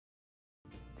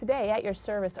Today, at your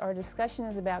service, our discussion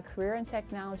is about career and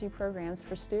technology programs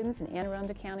for students in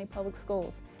Arundel County Public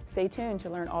Schools. Stay tuned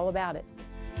to learn all about it.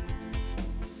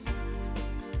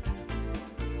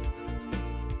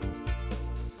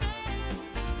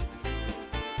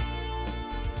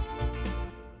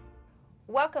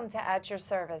 Welcome to At Your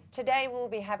Service. Today we'll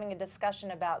be having a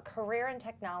discussion about career and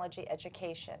technology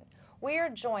education. We are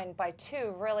joined by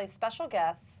two really special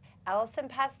guests, Allison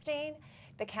Pastine,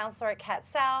 the counselor at Cat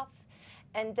South,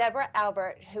 and Deb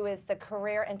Albert, who is the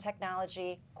Career and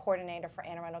Technology Coordinator for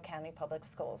Anne Arundel County Public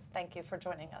Schools. Thank you for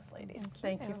joining us, ladies.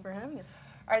 Thank you for having us.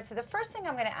 All right, so the first thing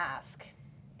I'm going to ask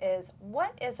is,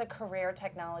 what is a career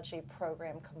technology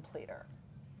program completer?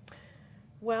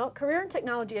 Well, career and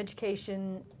technology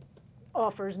education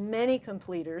offers many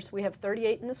completers. We have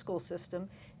 38 in the school system,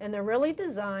 and they're really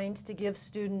designed to give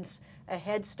students a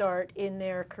head start in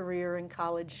their career and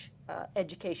college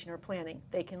education or planning.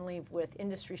 They can leave with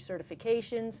industry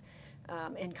certifications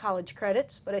and college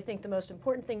credits, but I think the most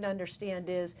important thing to understand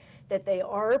is that they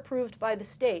are approved by the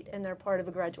state and they're part of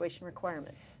a graduation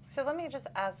requirement. So let me just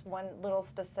ask one little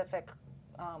specific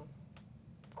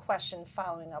question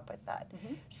following up with that.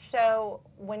 So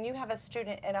when you have a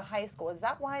student in a high school, is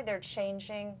that why they're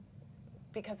changing?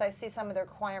 Because I see some of the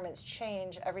requirements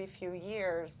change every few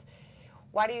years.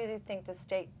 Why do you think the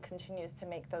state continues to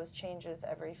make those changes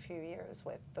every few years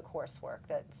with the coursework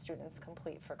that students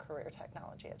complete for career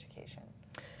technology education?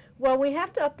 Well, we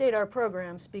have to update our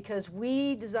programs because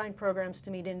we design programs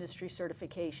to meet industry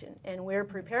certification, and we're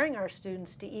preparing our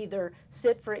students to either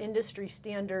sit for industry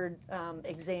standard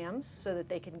exams so that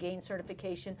they can gain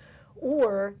certification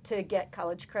or to get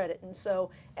college credit. And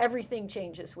so everything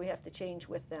changes. We have to change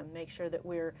with them, make sure that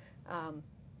we're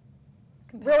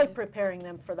really preparing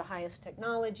them for the highest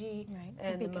technology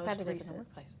and be the most competitive recent. in the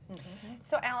workplace.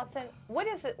 So Allison,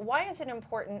 why is it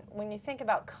important when you think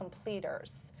about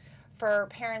completers for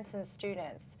parents and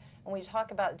students, and we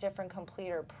talk about different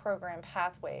completer program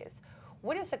pathways,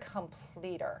 what is a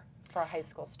completer for a high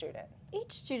school student?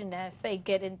 Each student, as they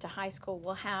get into high school,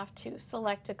 will have to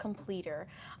select a completer.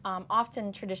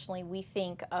 Often, traditionally, we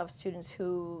think of students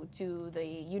who do the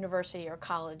university or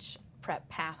college prep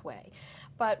pathway,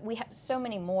 but we have so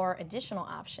many more additional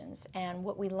options, and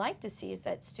what we like to see is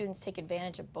that students take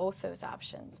advantage of both those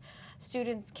options.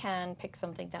 Students can pick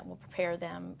something that will prepare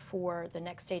them for the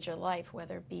next stage of life,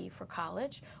 whether it be for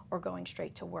college or going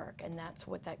straight to work, and that's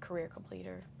what that career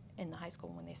completer in the high school,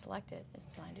 when they select it, is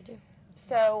designed to do.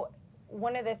 So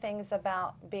one of the things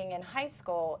about being in high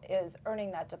school is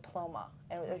earning that diploma,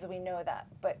 and as we know that,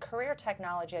 but career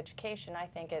technology education, I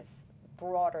think it's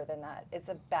broader than that. It's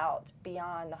about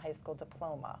beyond the high school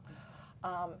diploma.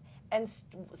 And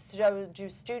so do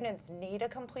students need a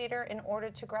completer in order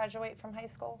to graduate from high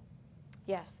school?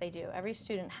 Yes, they do. Every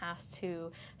student has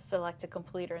to select a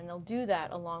completer, and they'll do that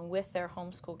along with their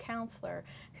homeschool counselor,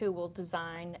 who will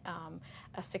design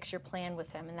a 6-year plan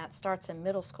with them, and that starts in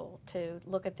middle school to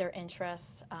look at their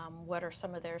interests, what are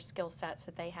some of their skill sets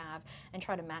that they have, and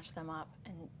try to match them up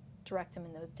and direct them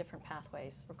in those different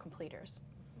pathways or completers.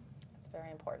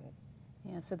 Very important.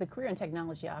 Yeah, so the career and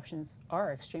technology options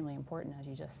are extremely important, as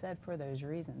you just said, for those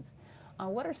reasons.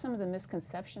 What are some of the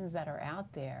misconceptions that are out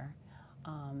there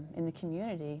in the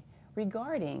community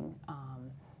regarding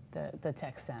the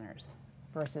tech centers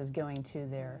versus going to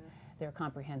their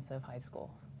comprehensive high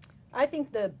school? I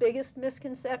think the biggest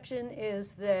misconception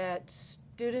is that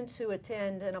students who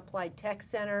attend an applied tech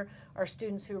center are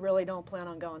students who really don't plan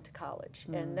on going to college,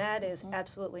 and that is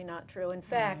absolutely not true. In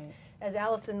fact, as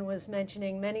Allison was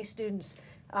mentioning, many students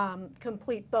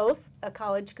complete both a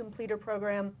college completer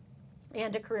program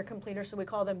and a career completer, so we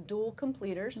call them dual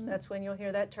completers. That's when you'll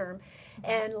hear that term.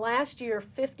 And last year,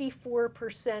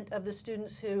 54% of the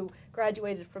students who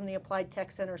graduated from the applied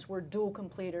tech centers were dual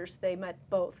completers. They met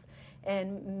both,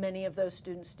 and many of those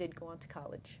students did go on to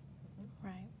college.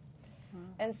 Right.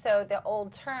 And so the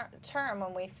old term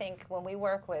when we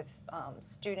work with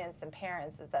students and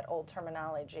parents, is that old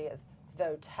terminology is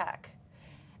vo-tech,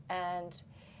 and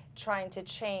trying to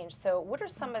change. So what are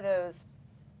some of those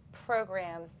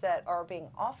programs that are being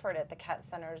offered at the CAT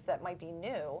centers that might be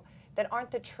new, that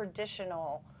aren't the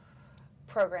traditional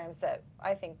programs that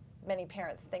I think many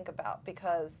parents think about,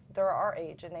 because they're our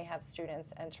age and they have students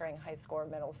entering high school or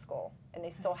middle school, and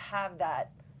they still have that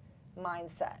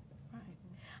mindset?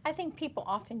 I think people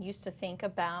often used to think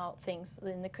about things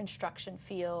in the construction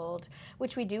field,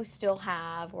 which we do still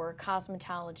have, or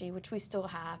cosmetology, which we still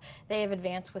have. They have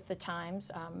advanced with the times.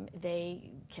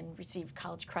 They can receive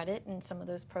college credit in some of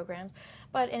those programs.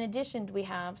 But in addition, we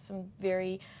have some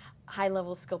very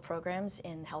high-level skill programs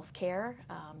in healthcare,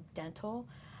 dental,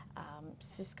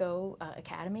 Cisco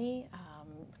Academy,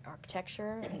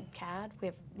 architecture and CAD. We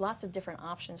have lots of different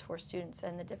options for students,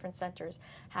 and the different centers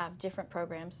have different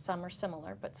programs. Some are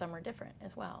similar, but some are different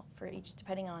as well for each,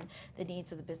 depending on the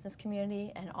needs of the business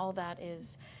community, and all that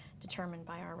is determined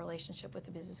by our relationship with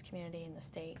the business community and the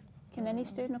state. Can any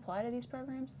student apply to these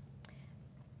programs?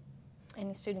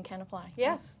 Any student can apply.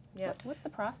 Yes. Yes. What's the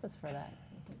process for that?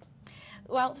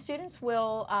 Well, students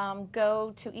will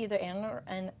go to either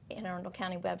an Arundel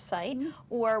County website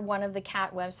or one of the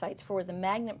CAT websites for the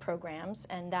magnet programs,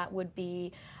 and that would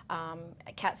be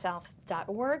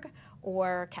catsouth.org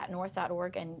or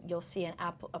catnorth.org, and you'll see an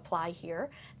apply here.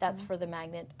 That's for the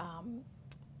magnet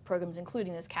programs,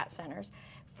 including those CAT centers.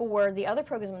 For the other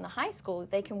programs in the high school,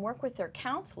 they can work with their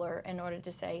counselor in order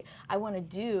to say, I want to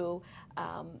do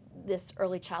this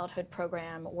early childhood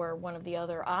program or one of the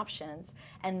other options,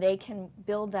 and they can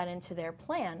build that into their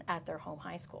plan at their home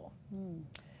high school.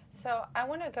 So I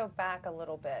want to go back a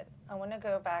little bit. I want to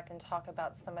go back and talk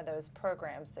about some of those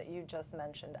programs that you just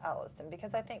mentioned, Allison,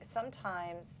 because I think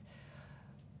sometimes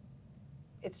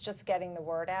it's just getting the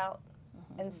word out.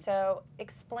 And so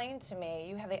explain to me,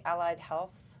 you have the allied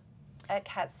health at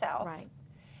Cat South. Right.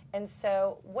 And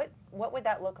so what would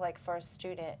that look like for a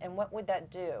student, and what would that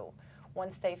do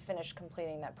once they finish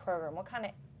completing that program? What kind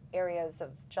of areas of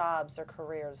jobs or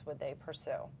careers would they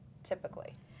pursue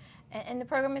typically? And the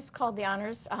program is called the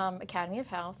Honors Academy of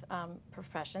Health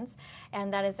Professions,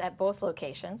 and that is at both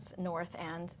locations, North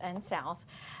and South.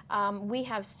 We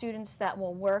have students that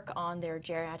will work on their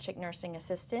geriatric nursing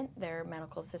assistant, their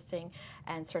medical assisting,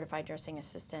 and certified nursing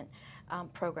assistant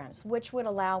programs, which would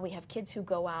allow, we have kids who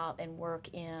go out and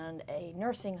work in a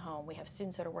nursing home. We have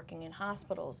students that are working in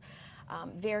hospitals,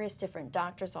 various different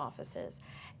doctor's offices.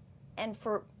 And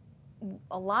for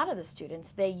a lot of the students,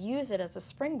 they use it as a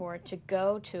springboard to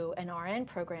go to an RN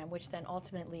program, which then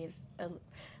ultimately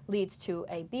leads to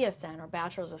a BSN, or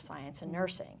Bachelor's of Science in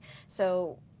Nursing.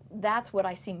 So that's what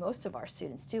I see most of our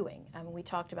students doing. I mean, we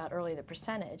talked about earlier the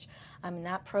percentage. In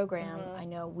that program, I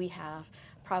know we have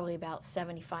probably about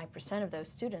 75% of those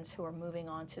students who are moving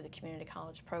on to the community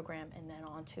college program and then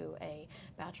on to a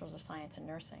Bachelor's of Science in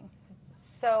Nursing.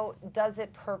 So does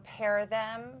it prepare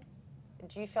them?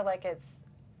 Do you feel like it's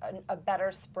a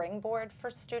better springboard for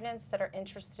students that are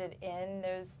interested in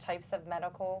those types of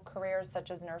medical careers, such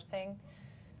as nursing?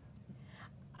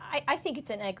 I think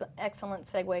it's an excellent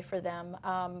segue for them.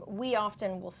 We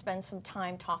often will spend some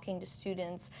time talking to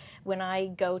students. When I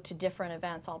go to different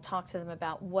events, I'll talk to them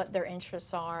about what their interests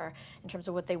are in terms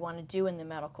of what they want to do in the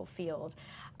medical field.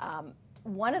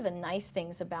 One of the nice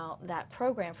things about that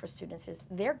program for students is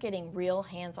they're getting real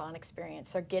hands-on experience.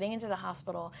 They're getting into the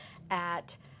hospital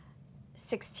at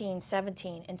 16,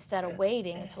 17, instead of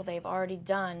waiting until they've already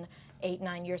done 8,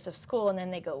 9 years of school, and then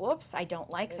they go, whoops, I don't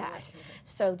like that.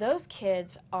 So those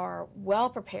kids are well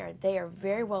prepared. They are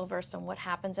very well versed on what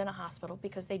happens in a hospital,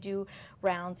 because they do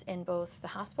rounds in both the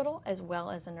hospital as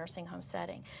well as a nursing home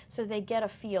setting. So they get a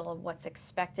feel of what's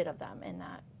expected of them in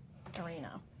that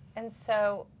arena. And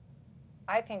so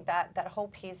I think that whole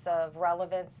piece of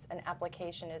relevance and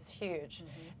application is huge.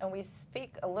 And we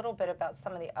speak a little bit about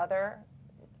some of the other,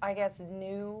 I guess,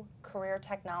 new career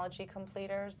technology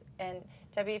completers. And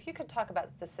Debbie, if you could talk about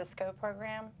the Cisco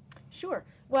program. Sure.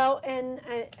 Well, and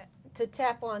to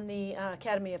tap on the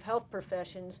Academy of Health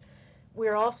Professions,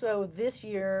 we're also this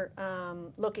year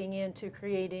looking into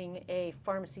creating a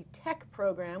pharmacy tech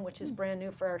program, which is brand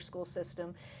new for our school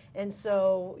system. And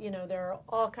so, you know, there are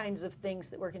all kinds of things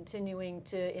that we're continuing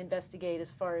to investigate as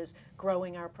far as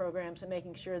growing our programs and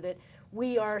making sure that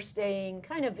we are staying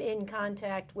kind of in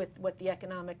contact with what the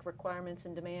economic requirements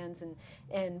and demands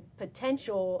and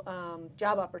potential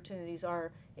job opportunities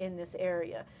are in this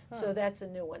area. So that's a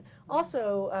new one.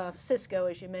 Also, Cisco,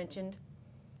 as you mentioned.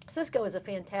 Cisco is a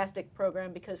fantastic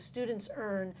program because students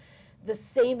earn the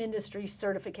same industry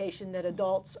certification that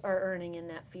adults are earning in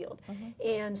that field.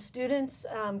 And students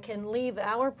can leave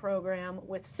our program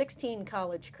with 16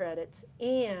 college credits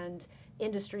and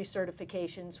industry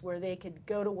certifications where they could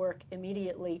go to work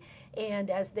immediately. And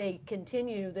as they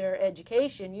continue their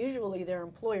education, usually their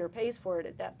employer pays for it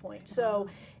at that point. So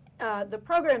the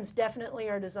programs definitely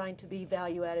are designed to be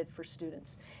value added for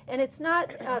students. And it's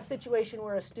not a situation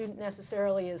where a student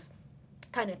necessarily is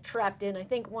kind of trapped in. I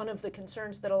think one of the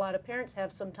concerns that a lot of parents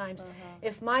have sometimes,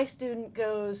 if my student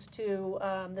goes to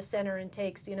the center and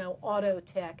takes, you know, auto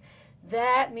tech,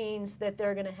 that means that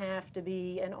they're going to have to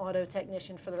be an auto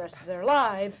technician for the rest of their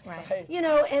lives. Right. You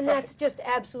know, and that's just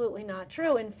absolutely not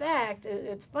true. In fact,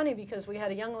 it's funny because we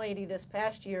had a young lady this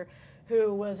past year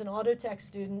who was an auto tech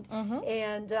student,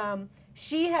 and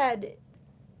she had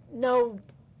no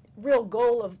real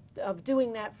goal of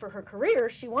doing that for her career.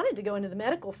 She wanted to go into the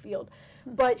medical field,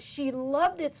 but she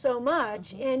loved it so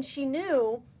much, and she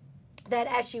knew that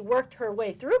as she worked her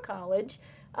way through college,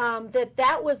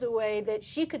 that was a way that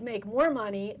she could make more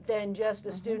money than just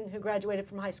a student who graduated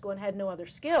from high school and had no other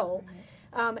skill.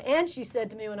 And she said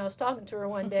to me when I was talking to her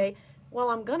one day, well,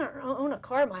 I'm going to own a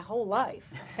car my whole life.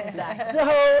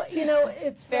 So, you know,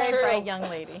 it's very bright young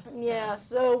lady. Yeah,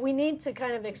 so we need to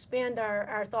kind of expand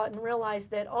our thought and realize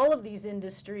that all of these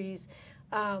industries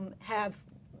have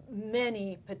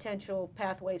many potential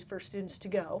pathways for students to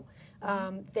go.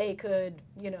 They could,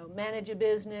 you know, manage a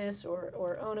business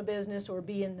or own a business or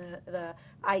be in the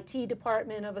IT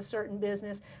department of a certain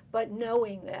business, but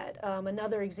knowing that.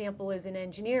 Another example is in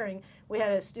engineering. We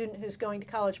had a student who's going to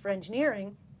college for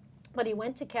engineering, but he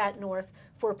went to Cat North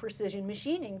for precision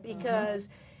machining because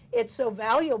it's so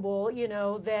valuable, you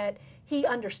know, that he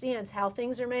understands how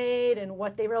things are made and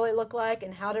what they really look like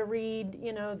and how to read,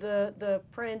 you know, the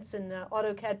prints and the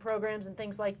AutoCAD programs and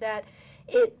things like that.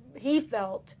 He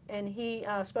felt, and he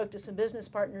spoke to some business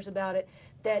partners about it,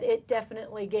 that it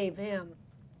definitely gave him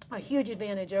a huge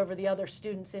advantage over the other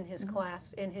students in his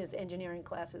class, in his engineering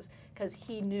classes, because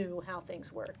he knew how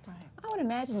things worked. Right. I would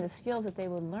imagine the skills that they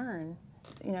would learn,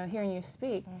 you know, hearing you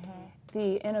speak,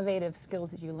 the innovative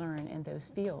skills that you learn in those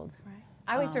fields. Right.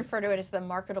 I always refer to it as the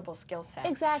marketable skill set.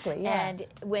 Exactly, yes.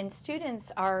 And when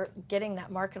students are getting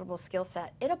that marketable skill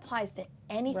set, it applies to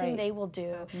anything they will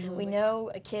do. We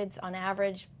know kids on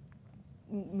average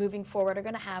moving forward are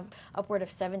going to have upward of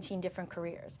 17 different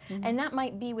careers. And that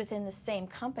might be within the same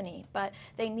company, but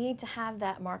they need to have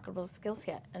that marketable skill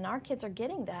set. And our kids are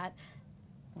getting that,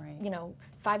 you know,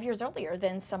 5 years earlier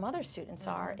than some other students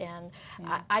are. And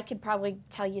I could probably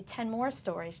tell you 10 more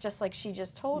stories, just like she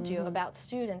just told you, about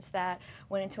students that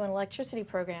went into an electricity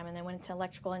program and then went into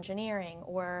electrical engineering,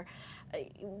 or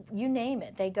you name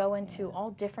it. They go into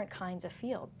all different kinds of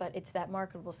field, but it's that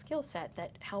marketable skill set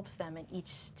that helps them in each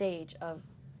stage of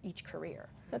each career.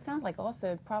 So it sounds like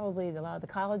also probably a lot of the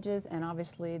colleges and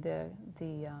obviously the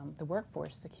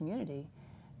workforce, the community,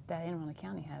 that Anne Arundel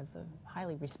County has a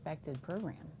highly respected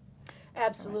program.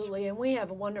 Absolutely, and we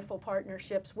have wonderful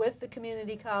partnerships with the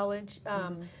community college.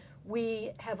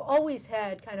 We have always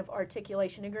had kind of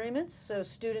articulation agreements, so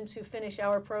students who finish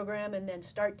our program and then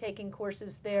start taking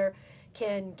courses there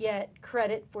can get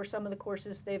credit for some of the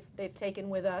courses they've taken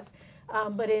with us.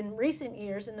 But in recent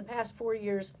years, in the past 4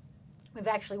 years, we've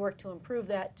actually worked to improve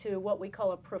that to what we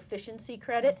call a proficiency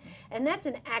credit, and that's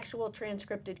an actual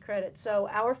transcripted credit. So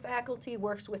our faculty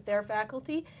works with their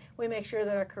faculty. We make sure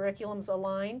that our curriculum's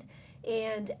aligned,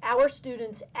 and our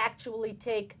students actually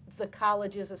take the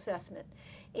college's assessment.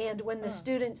 And when the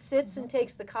student sits and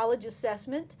takes the college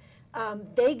assessment,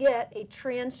 they get a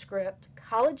transcript,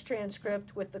 college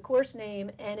transcript, with the course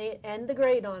name and the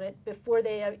grade on it before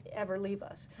they ever leave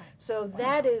us. So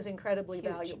that is incredibly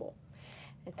valuable.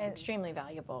 It's extremely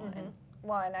valuable.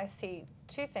 Well, and I see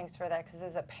two things for that, because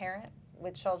as a parent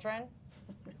with children,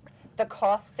 the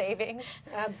cost savings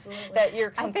that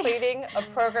you're completing a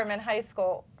program in high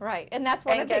school. Right, and that's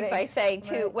one of the things I say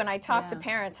too when I talk to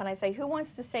parents, and I say, who wants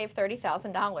to save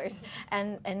 $30,000?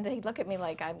 And they look at me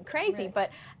like I'm crazy,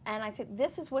 and I say,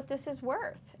 this is what this is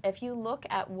worth. If you look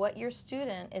at what your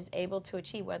student is able to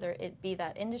achieve, whether it be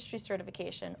that industry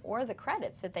certification or the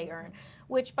credits that they earn,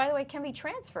 which, by the way, can be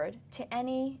transferred to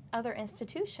any other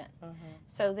institution.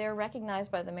 So they're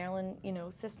recognized by the Maryland,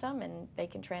 system, and they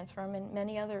can transfer them in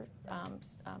many other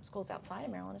schools outside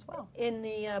of Maryland as well. In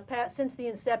the since the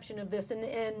inception of this,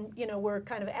 and we're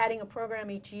kind of adding a program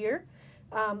each year,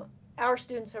 our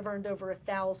students have earned over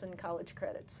 1,000 college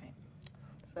credits.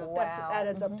 So that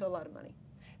adds up to a lot of money.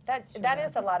 That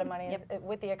is a lot of money.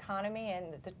 With the economy,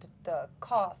 and the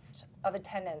cost of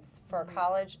attendance for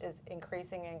college is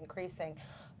increasing and increasing.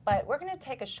 But we're going to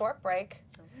take a short break,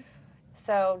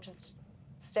 so just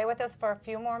stay with us for a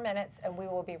few more minutes and we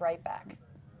will be right back.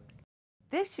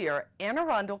 This year, Anne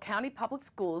Arundel County Public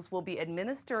Schools will be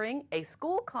administering a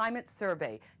school climate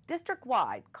survey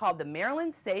district-wide called the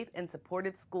Maryland Safe and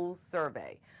Supportive Schools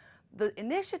Survey. The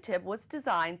initiative was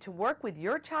designed to work with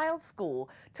your child's school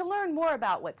to learn more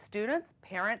about what students,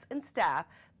 parents, and staff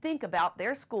think about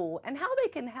their school and how they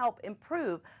can help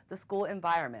improve the school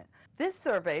environment. This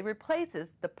survey replaces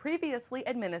the previously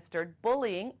administered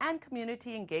bullying and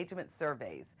community engagement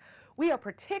surveys. We are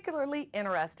particularly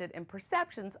interested in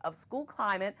perceptions of school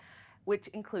climate, which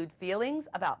include feelings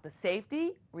about the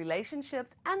safety,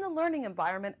 relationships, and the learning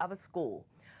environment of a school.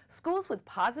 Schools with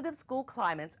positive school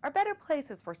climates are better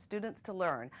places for students to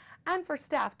learn and for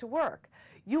staff to work.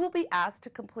 You will be asked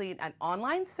to complete an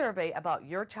online survey about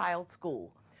your child's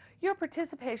school. Your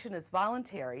participation is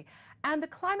voluntary, And the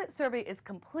climate survey is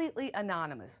completely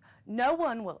anonymous. No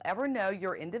one will ever know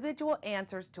your individual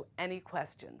answers to any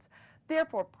questions.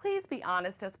 Therefore, please be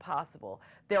honest as possible.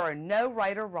 There are no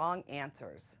right or wrong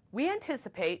answers. We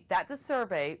anticipate that the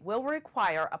survey will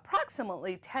require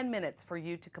approximately 10 minutes for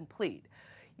you to complete.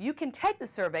 You can take the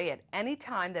survey at any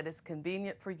time that is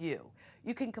convenient for you.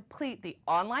 You can complete the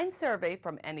online survey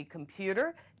from any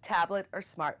computer, tablet, or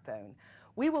smartphone.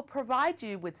 We will provide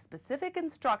you with specific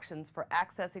instructions for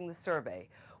accessing the survey.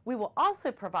 We will also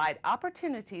provide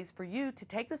opportunities for you to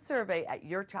take the survey at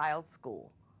your child's school.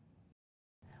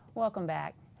 Welcome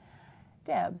back.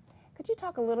 Deb, could you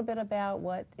talk a little bit about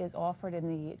what is offered in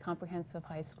the comprehensive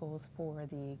high schools for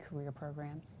the career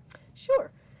programs?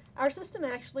 Sure. Our system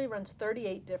actually runs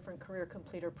 38 different career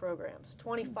completer programs.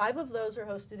 25 of those are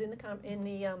hosted in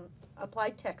the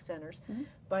applied tech centers,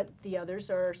 but the others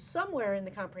are somewhere in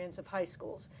the comprehensive high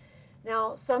schools.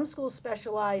 Now, some schools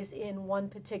specialize in one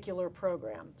particular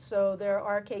program. So there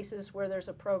are cases where there's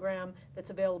a program that's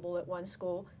available at one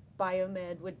school.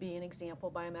 Biomed would be an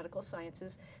example, biomedical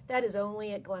sciences. That is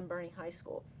only at Glen Burnie High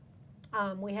School.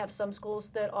 We have some schools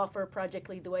that offer Project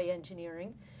Lead the Way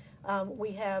engineering.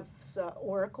 We have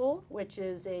Oracle, which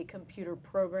is a computer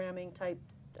programming type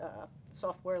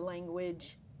software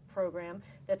language program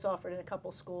that's offered in a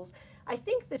couple schools. I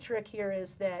think the trick here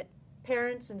is that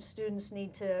parents and students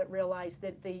need to realize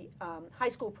that the high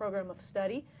school program of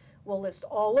study will list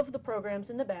all of the programs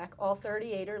in the back. All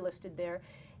 38 are listed there.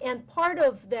 And part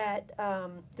of that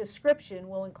description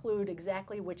will include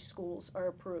exactly which schools are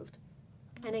approved.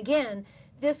 And again,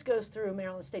 this goes through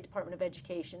Maryland State Department of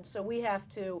Education. So we have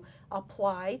to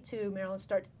apply to Maryland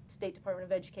State Department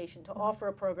of Education to offer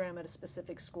a program at a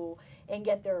specific school and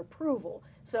get their approval.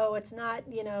 So it's not,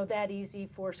 that easy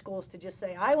for schools to just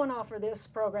say, I want to offer this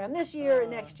program this year and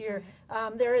next year.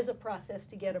 There is a process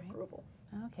to get approval.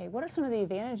 Okay. What are some of the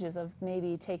advantages of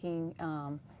maybe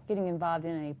getting involved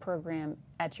in a program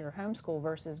at your home school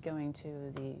versus going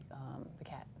to the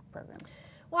CAT programs?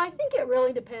 Well, I think it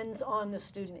really depends on the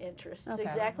student interests,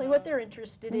 exactly what they're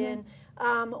interested in.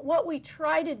 What we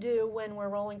try to do when we're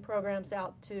rolling programs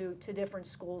out to different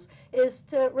schools is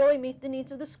to really meet the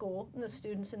needs of the school and the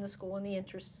students in the school and the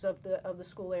interests of the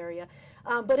school area.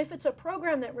 But if it's a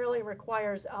program that really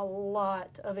requires a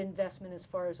lot of investment as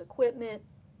far as equipment,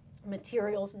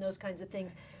 materials, and those kinds of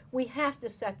things, we have to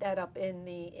set that up in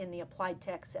the Applied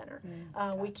Tech Center.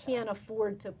 We can't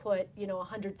afford to put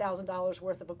 $100,000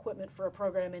 worth of equipment for a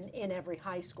program in every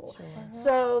high school. Sure.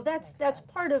 So that's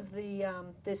part of the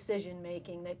decision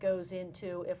making that goes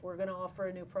into if we're going to offer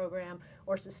a new program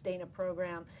or sustain a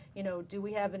program. Do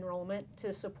we have enrollment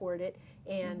to support it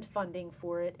and funding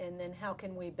for it, and then how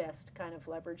can we best kind of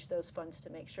leverage those funds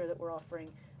to make sure that we're offering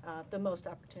the most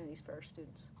opportunities for our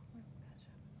students.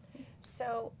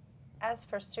 So, as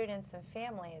for students and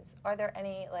families, are there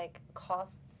any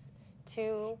costs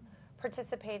to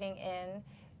participating in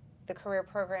the career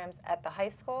programs at the high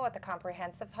school, at the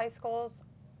comprehensive high schools,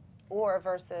 or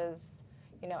versus,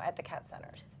 at the CAT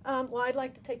centers? Well, I'd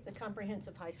like to take the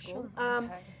comprehensive high school.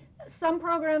 Sure. Some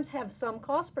programs have some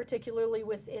costs, particularly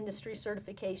with industry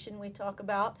certification we talk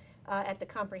about at the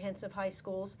comprehensive high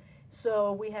schools.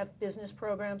 So we have business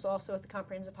programs also at the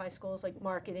comprehensive high schools, like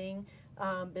marketing,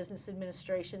 business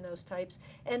administration, those types.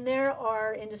 And there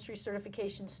are industry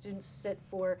certification students sit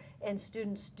for, and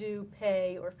students do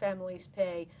pay, or families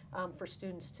pay, for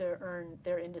students to earn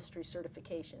their industry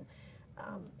certification.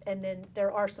 And then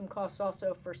there are some costs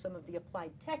also for some of the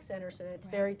applied tech centers, and it's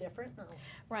very different.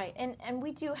 Right, and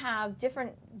we do have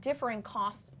differing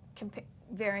costs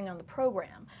varying on the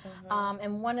program.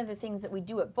 And one of the things that we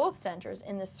do at both centers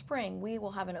in the spring, we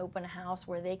will have an open house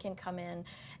where they can come in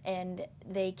and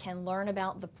they can learn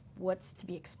about what's to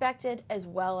be expected, as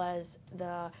well as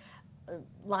the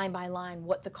line by line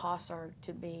what the costs are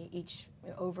to be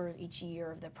over each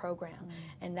year of the program.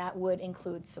 And that would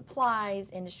include supplies,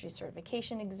 industry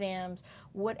certification exams,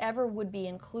 whatever would be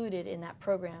included in that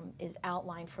program is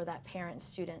outlined for that parent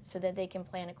student so that they can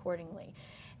plan accordingly.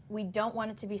 We don't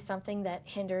want it to be something that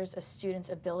hinders a student's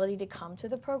ability to come to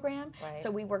the program. So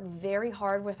we work very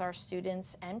hard with our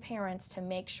students and parents to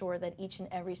make sure that each and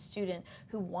every student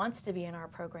who wants to be in our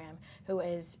program, who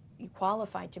is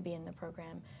qualified to be in the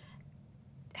program,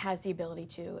 has the ability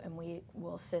to, and we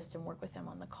will assist and work with them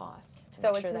on the cost.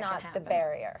 So it's not the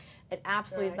barrier. It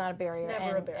absolutely is not a barrier. It's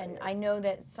never a barrier. And I know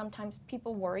that sometimes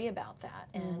people worry about that,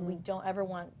 and we don't ever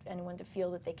want anyone to feel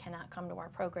that they cannot come to our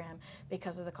program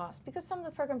because of the cost. Because some of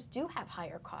the programs do have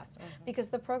higher costs, because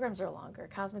the programs are longer.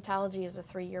 Cosmetology is a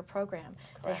 3-year program.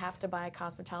 Correct. They have to buy a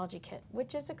cosmetology kit,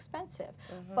 which is expensive,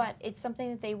 but it's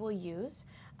something that they will use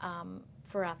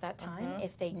throughout that time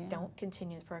if they Yeah. don't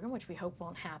continue the program, which we hope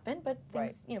won't happen, but things,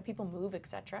 Right. you know, people move,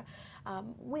 etc.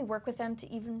 We work with them to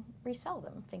even resell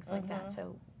them, things like that.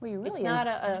 So Well, you're really it's not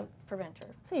a preventer.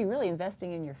 so you're really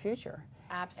investing in your future.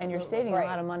 Absolutely. And you're saving Right. a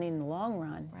lot of money in the long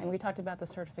run. Right. And we talked about the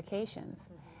certifications.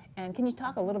 And can you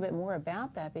talk a little bit more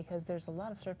about that? Because there's a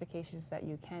lot of certifications that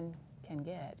you can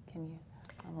get. Can you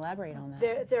elaborate on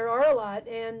that? There are a lot,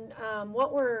 and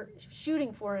what we're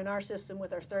shooting for in our system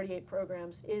with our 38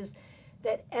 programs is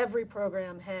that every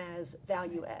program has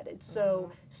value added.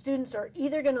 So students are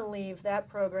either going to leave that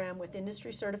program with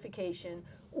industry certification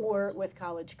or with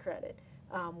college credit.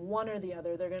 One or the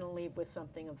other, they're going to leave with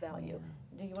something of value.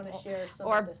 Do you want to share some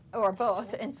of the... Or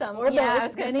both in some, Or yeah, both. I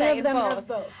was going to Many say of them both. have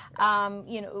both.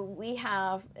 You know, we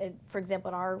have, for example,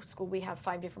 in our school, we have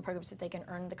 5 different programs that they can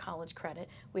earn the college credit.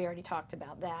 We already talked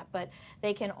about that, but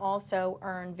they can also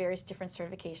earn various different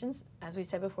certifications. As we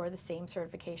said before, the same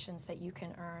certifications that you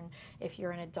can earn if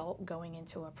you're an adult going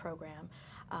into a program.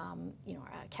 You know,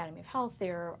 our Academy of Health, they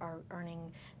are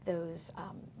earning those,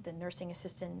 the nursing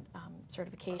assistant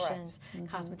certifications.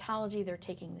 Cosmetology, they're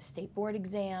taking the state board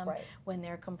exam when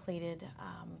they're completed.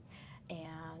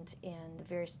 And in the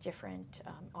various different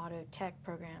auto tech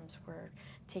programs, we're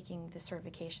taking the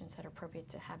certifications that are appropriate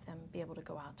to have them be able to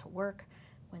go out to work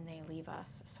when they leave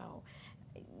us. So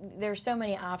there's so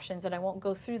many options that I won't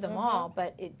go through them all,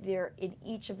 but in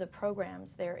each of the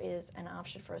programs there is an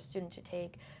option for a student to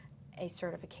take a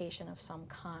certification of some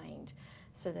kind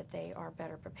so that they are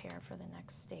better prepared for the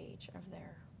next stage of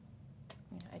their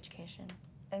education.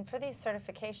 And for these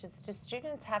certifications, do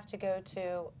students have to go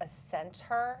to a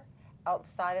center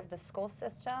outside of the school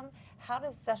system? How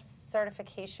does the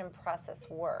certification process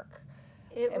work?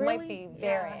 It really, might be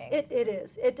varying. It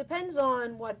is. It depends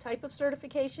on what type of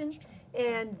certification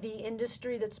and the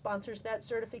industry that sponsors that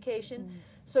certification.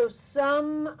 So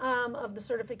some of the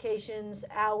certifications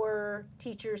our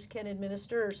teachers can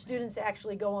administer, or students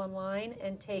actually go online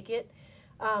and take it.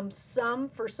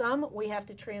 For some, we have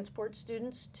to transport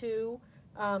students to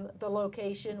the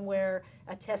location where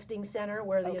a testing center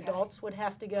where the adults would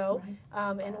have to go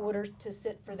in order to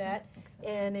sit for that.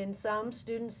 And in some,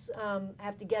 students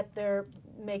have to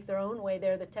make their own way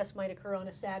there. The test might occur on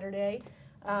a Saturday,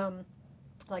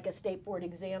 like a state board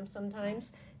exam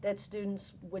sometimes, that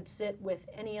students would sit with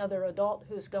any other adult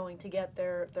who's going to get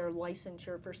their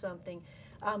licensure for something.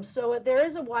 So there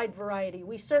is a wide variety.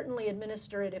 We certainly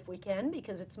administer it if we can,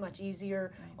 because it's much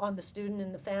easier on the student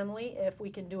and the family if we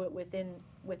can do it within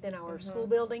our school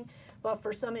building. But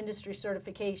for some industry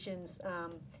certifications,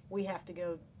 we have to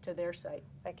go to their site.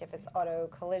 Like if it's auto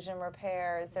collision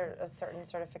repair, is there a certain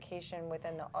certification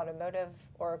within the automotive,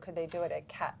 or could they do it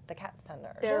at the CAT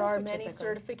Center? There are many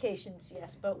certifications,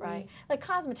 yes, but like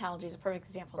cosmetology is a perfect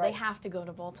example. They have to go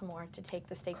to Baltimore to take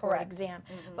the state board exam.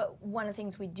 But one of the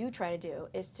things we do try to do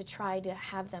is to try to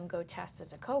have them go test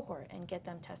as a cohort and get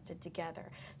them tested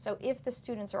together. So if the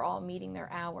students are all meeting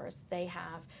their hours, they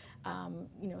have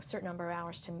you know, a certain number of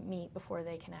hours to meet before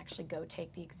they can actually go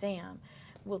take the exam.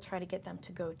 We'll try to get them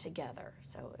to go together.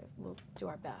 So we'll do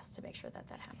our best to make sure that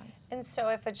that happens. And so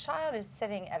if a child is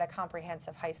sitting at a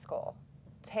comprehensive high school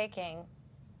taking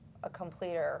a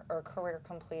completer or career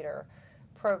completer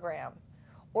program,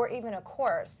 or even a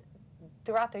course,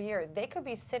 throughout the year, they could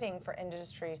be sitting for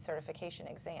industry certification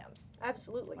exams.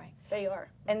 Absolutely, they are.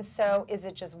 And so is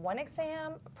it just one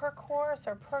exam per course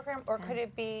or program, or could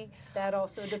it be that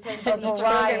also depends a on each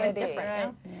variety?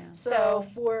 program is different, So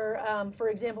for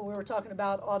example, we were talking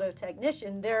about auto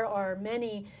technician. There are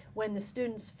many, when the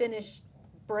students finish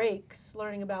brakes,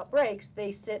 learning about brakes,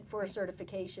 they sit for a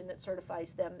certification that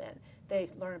certifies them then. They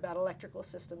learn about electrical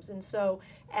systems. And so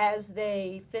as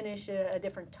they finish a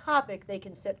different topic, they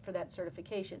can sit for that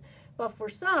certification. But for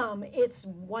some, it's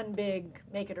one big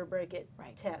make it or break it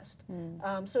test.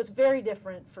 So it's very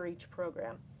different for each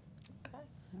program.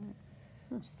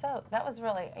 So that was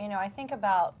really, you know, I think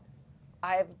about,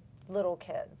 I have little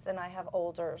kids and I have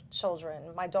older children.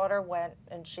 My daughter went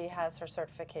and she has her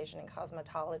certification in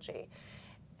cosmetology.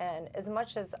 And as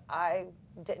much as I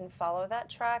didn't follow that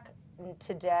track,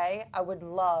 today I would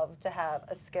love to have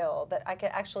a skill that I could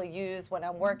actually use when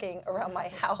I'm working around my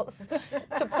house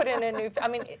to put in a new, I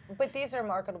mean, but these are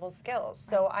marketable skills.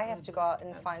 So I have to go out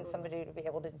and find somebody to be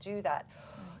able to do that.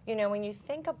 You know, when you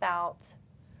think about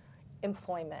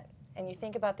employment and you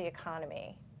think about the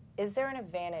economy, is there an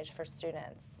advantage for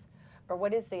students? Or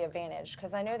what is the advantage?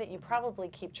 Because I know that you probably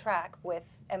keep track with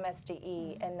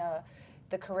MSDE and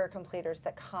the career completers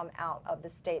that come out of the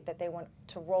state that they want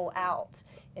to roll out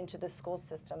into the school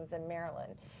systems in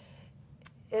Maryland.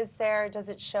 Does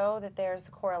it show that there's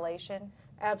a correlation?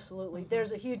 Absolutely.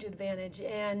 There's a huge advantage.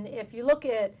 And if you look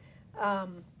at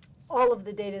all of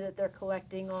the data that they're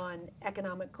collecting on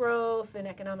economic growth and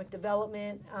economic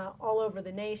development all over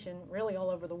the nation, really all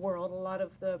over the world. A lot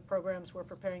of the programs we're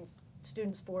preparing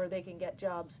students for, they can get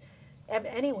jobs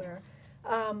anywhere.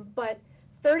 But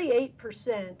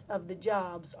 38% of the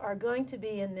jobs are going to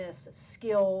be in this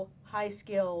high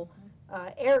skill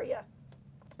area.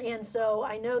 And so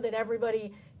I know that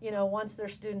everybody, wants their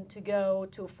student to go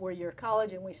to a 4-year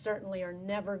college, and we certainly are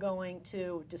never going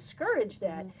to discourage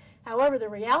that. However, the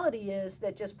reality is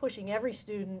that just pushing every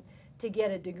student to get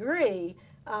a degree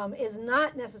is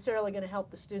not necessarily going to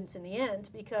help the students in the end,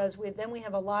 because then we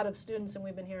have a lot of students, and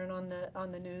we've been hearing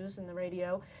on the news and the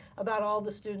radio about all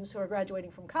the students who are graduating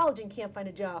from college and can't find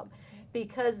a job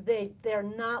because they're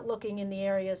not looking in the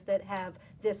areas that have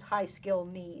this high skill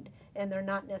need, and they're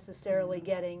not necessarily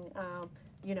getting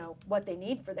what they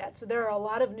need for that. So there are a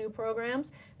lot of new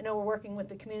programs. I know we're working with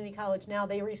the community college now.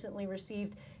 They recently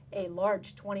received a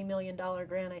large $20 million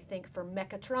grant, I think, for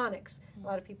mechatronics. A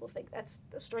lot of people think that's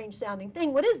a strange sounding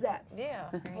thing. What is that? Yeah.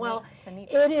 Well,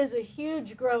 it is a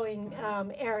huge growing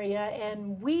area,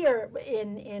 and we are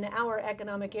in our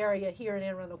economic area here in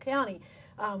Anne Arundel County.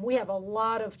 We have a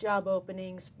lot of job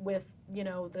openings with,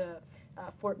 the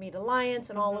Fort Meade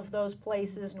Alliance and all of those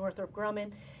places, Northrop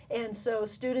Grumman. And so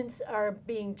students are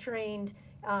being trained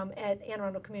at Anne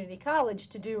Arundel Community College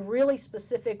to do really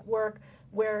specific work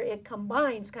where it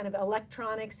combines kind of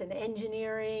electronics and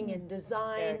engineering and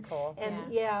design. Very cool.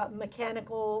 And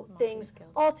mechanical things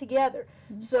all together.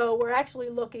 So we're actually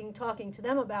talking to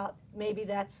them about maybe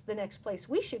that's the next place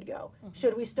we should go.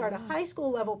 Should we start a high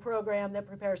school level program that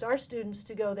prepares our students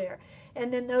to go there?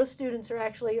 And then those students are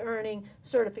actually earning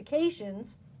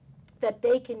certifications that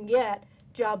they can get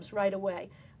jobs right away.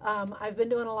 I've been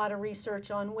doing a lot of research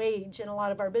on wage, and a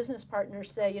lot of our business partners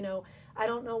say, I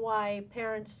don't know why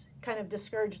parents kind of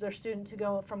discourage their student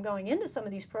from going into some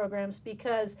of these programs,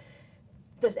 because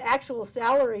the actual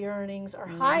salary earnings are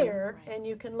higher, and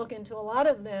you can look into a lot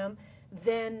of them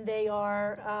than they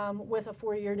are with a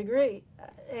 4-year degree.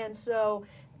 And so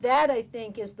that, I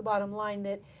think, is the bottom line,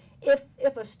 that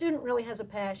if a student really has a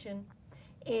passion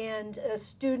and a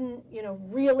student,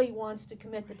 really wants to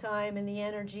commit the time and the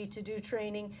energy to do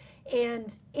training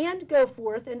and go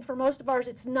forth, and for most of ours,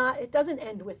 it doesn't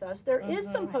end with us. There is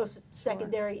some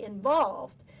post-secondary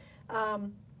involved.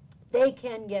 They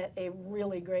can get a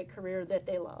really great career that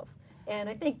they love. And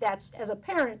I think as a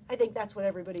parent, I think that's what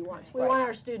everybody wants. We want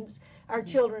our students, our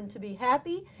children to be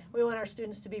happy, we want our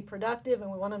students to be productive,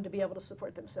 and we want them to be able to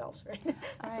support themselves, right?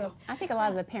 So I think a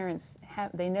lot of the parents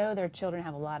they know their children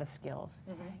have a lot of skills,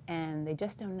 and they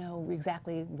just don't know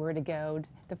exactly where to go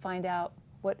to find out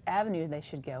what avenue they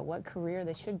should go, what career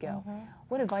they should go.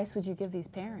 What advice would you give these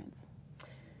parents?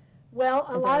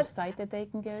 Well, is there a site that they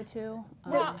can go to?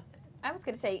 Well, I was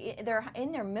going to say, they're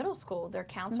in their middle school, their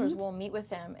counselors will meet with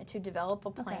them to develop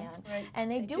a plan. And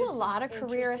they do a lot of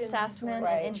career assessment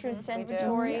and interest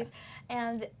inventories.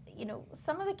 And,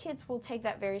 some of the kids will take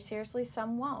that very seriously,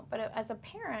 some won't. But as a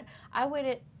parent, I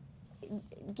would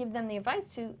give them the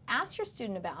advice to ask your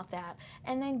student about that,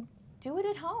 and then do it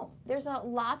at home. There's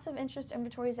lots of interest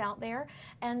inventories out there,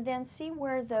 and then see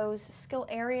where those skill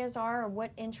areas are or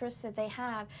what interests that they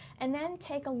have, and then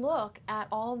take a look at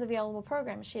all the available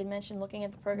programs. She had mentioned looking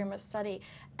at the program of study,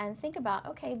 and think about,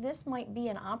 okay, this might be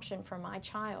an option for my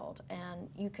child, and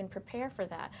you can prepare for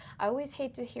that. I always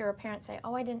hate to hear a parent say,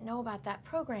 oh, I didn't know about that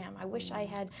program. I wish I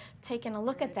had taken a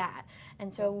look at that.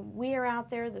 And so we are out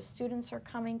there, the students are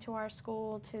coming to our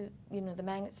school, to the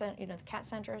magnet center, the CAT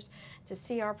centers, to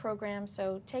see our program.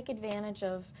 So take advantage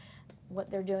of what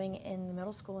they're doing in the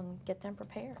middle school and get them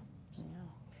prepared.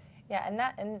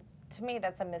 And to me,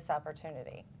 that's a missed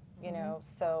opportunity.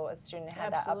 So a student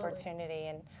had that opportunity,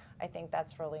 and I think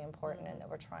that's really important, and that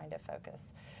we're trying to focus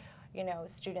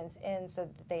students in so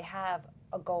that they have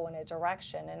a goal and a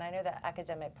direction. And I know that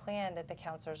academic plan that the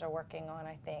counselors are working on,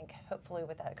 I think, hopefully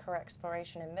with that career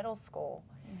exploration in middle school,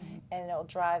 and it'll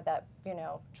drive that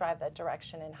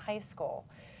direction in high school.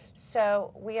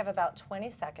 So we have about 20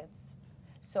 seconds.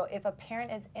 So if a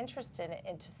parent is interested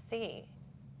in to see,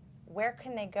 where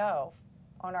can they go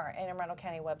on our Anne Arundel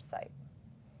County website?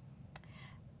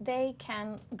 They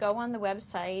can go on the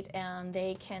website, and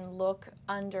they can look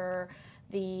under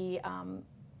the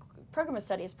program of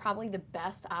study is probably the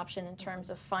best option in terms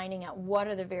of finding out what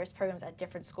are the various programs at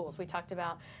different schools. We talked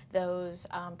about those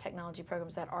technology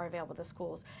programs that are available at the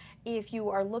schools. If you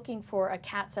are looking for a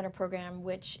CAT Center program,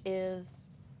 which is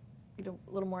a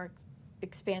little more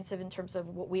expansive in terms of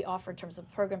what we offer in terms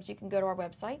of programs, you can go to our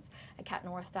websites at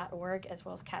catnorth.org as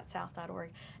well as catsouth.org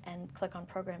and click on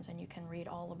programs, and you can read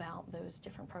all about those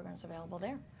different programs available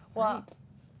there. Well,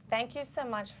 Thank you so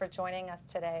much for joining us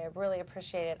today. I really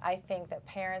appreciate it. I think that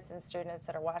parents and students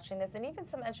that are watching this, and even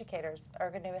some educators, are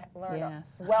going to learn Yes.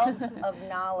 a wealth of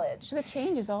knowledge. It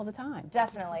changes all the time.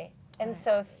 Definitely. And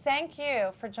so thank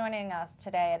you for joining us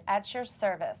today at Your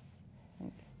Service.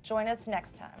 Join us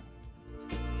next time.